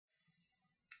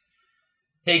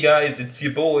Hey guys, it's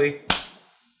your boy,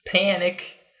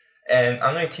 Panic, and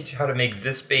I'm going to teach you how to make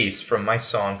this bass from my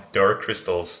song, Dark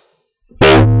Crystals.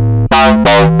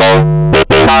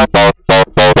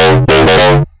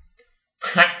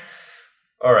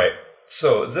 Alright,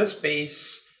 so this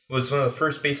bass was one of the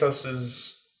first bass house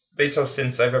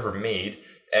synths I've ever made,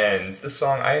 and this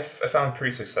song I found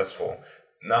pretty successful.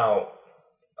 Now,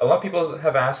 a lot of people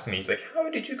have asked me, it's like,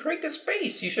 how did you create this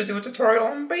bass? You should do a tutorial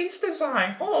on bass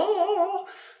design. Oh.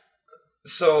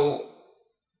 So,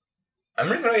 I'm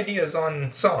running out of ideas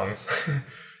on songs.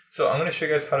 So I'm going to show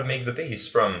you guys how to make the bass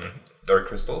from Dark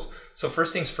Crystals. So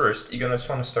first things first, you're going to just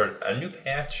want to start a new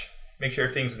patch, make sure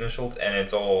everything's initialed and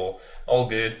it's all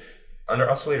good. Under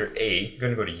oscillator A, you're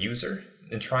going to go to User,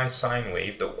 and try Sine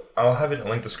Wave. I'll have it in the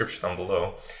link description down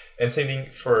below. And same thing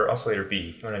for oscillator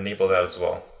B, you want to enable that as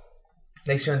well.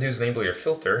 Next thing you want to do is enable your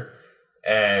filter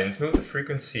and move the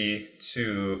frequency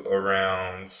to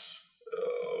around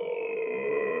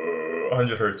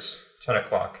 100 Hertz, 10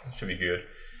 o'clock, should be good.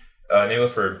 Enable it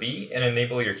for B and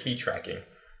enable your key tracking.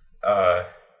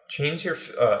 Change your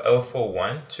LFO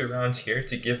 1 to around here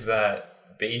to give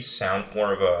that bass sound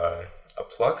more of a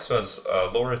pluck, so it has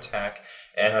a lower attack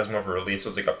and has more of a release, so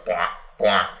it's like a blah,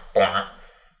 blah, blah.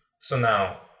 So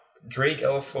now, drag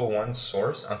LFO 1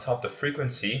 source on top of the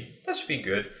frequency, that should be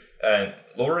good, and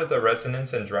lower the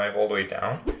resonance and drive all the way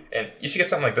down, and you should get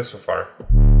something like this so far.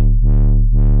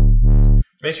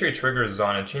 Make sure your trigger is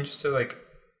on and change this to like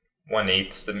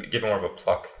 1/8 to give it more of a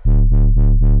pluck.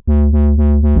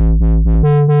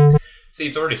 See,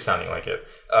 it's already sounding like it.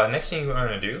 Next thing you're going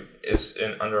to do is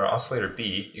under oscillator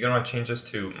B, you're going to want to change this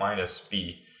to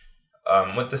 -B.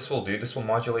 What this will do, this will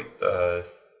modulate the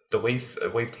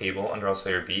wave table under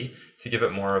oscillator B to give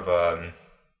it more of a,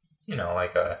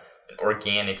 like an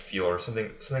organic feel or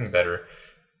something better.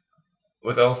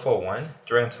 With LFO 1,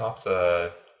 drag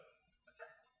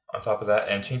on top of that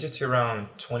and change it to around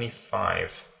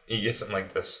 25. You get something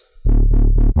like this.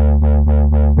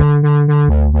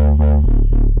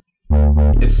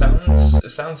 It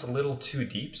sounds a little too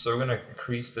deep, so we're going to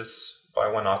increase this by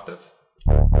 1 octave.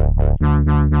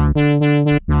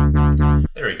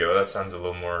 There we go, that sounds a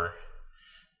little more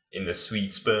in the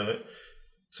sweet spot.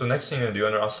 So next thing I'm going to do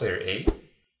under oscillator A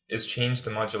is change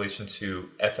the modulation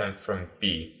to FM from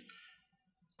B.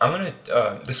 I'm going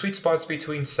to, the sweet spot's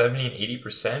between 70 and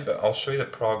 80%, but I'll show you the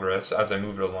progress as I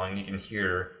move it along. You can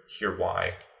hear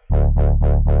why.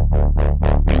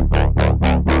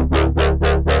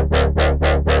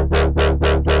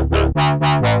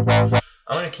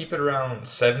 I'm going to keep it around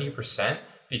 70%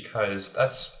 because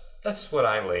that's what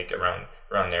I like around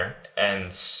there,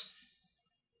 and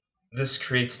this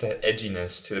creates that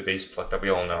edginess to the bass pluck that we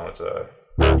all know. It's a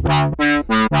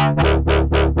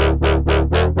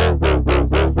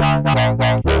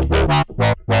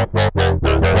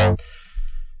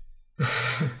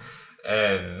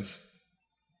and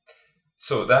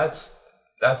so that's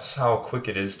how quick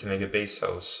it is to make a bass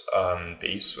house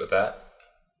bass with that.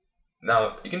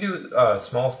 Now you can do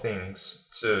small things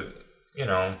to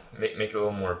make it a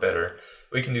little more better.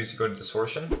 What you can do is go to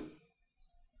distortion,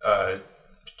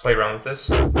 play around with this,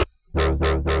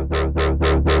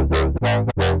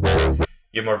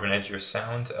 get more of an edgier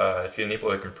sound. If you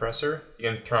enable a compressor, you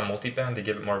can turn on multiband to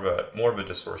give it more of a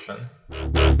distortion.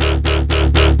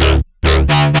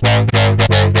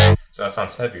 So that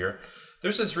sounds heavier.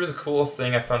 There's this really cool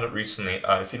thing I found out recently.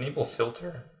 If you enable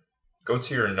filter, go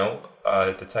to your note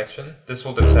detection. This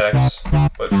will detect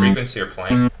what frequency you're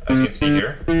playing, as you can see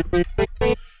here,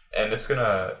 and it's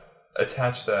gonna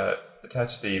attach the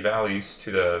values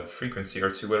to the frequency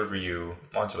or to whatever you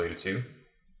modulate it to,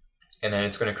 and then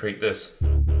it's gonna create this.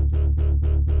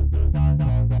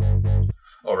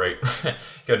 All right, you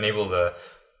gotta enable the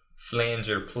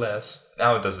flanger plus.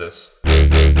 Now it does this.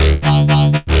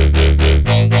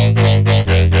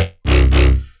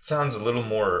 Sounds a little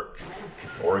more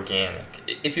organic.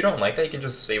 If you don't like that, you can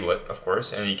just disable it, of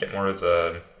course, and you get more of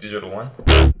the digital one.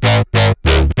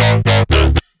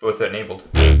 But with it enabled,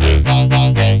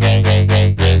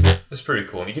 it's pretty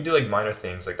cool. And you can do like minor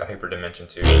things like the hyperdimension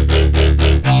too,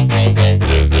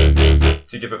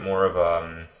 to give it more of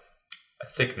a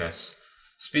thickness.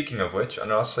 Speaking of which,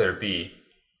 under oscillator B,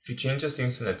 if you change this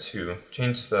unison to 2,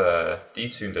 change the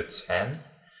D2 to 10,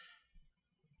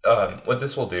 what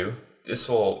this will do, this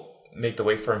will make the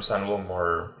waveform sound a little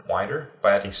more wider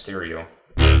by adding stereo.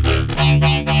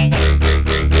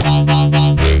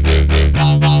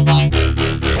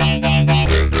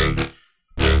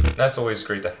 That's always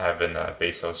great to have in a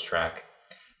bass house track.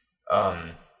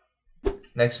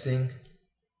 Next thing,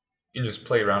 you can just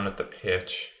play around with the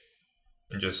pitch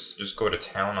and just go to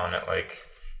town on it, like.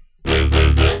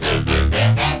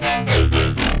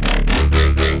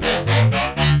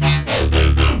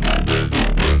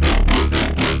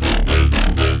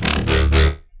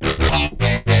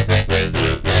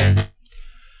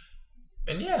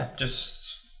 And yeah,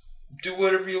 just do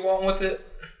whatever you want with it.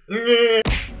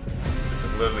 This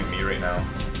is literally me right now.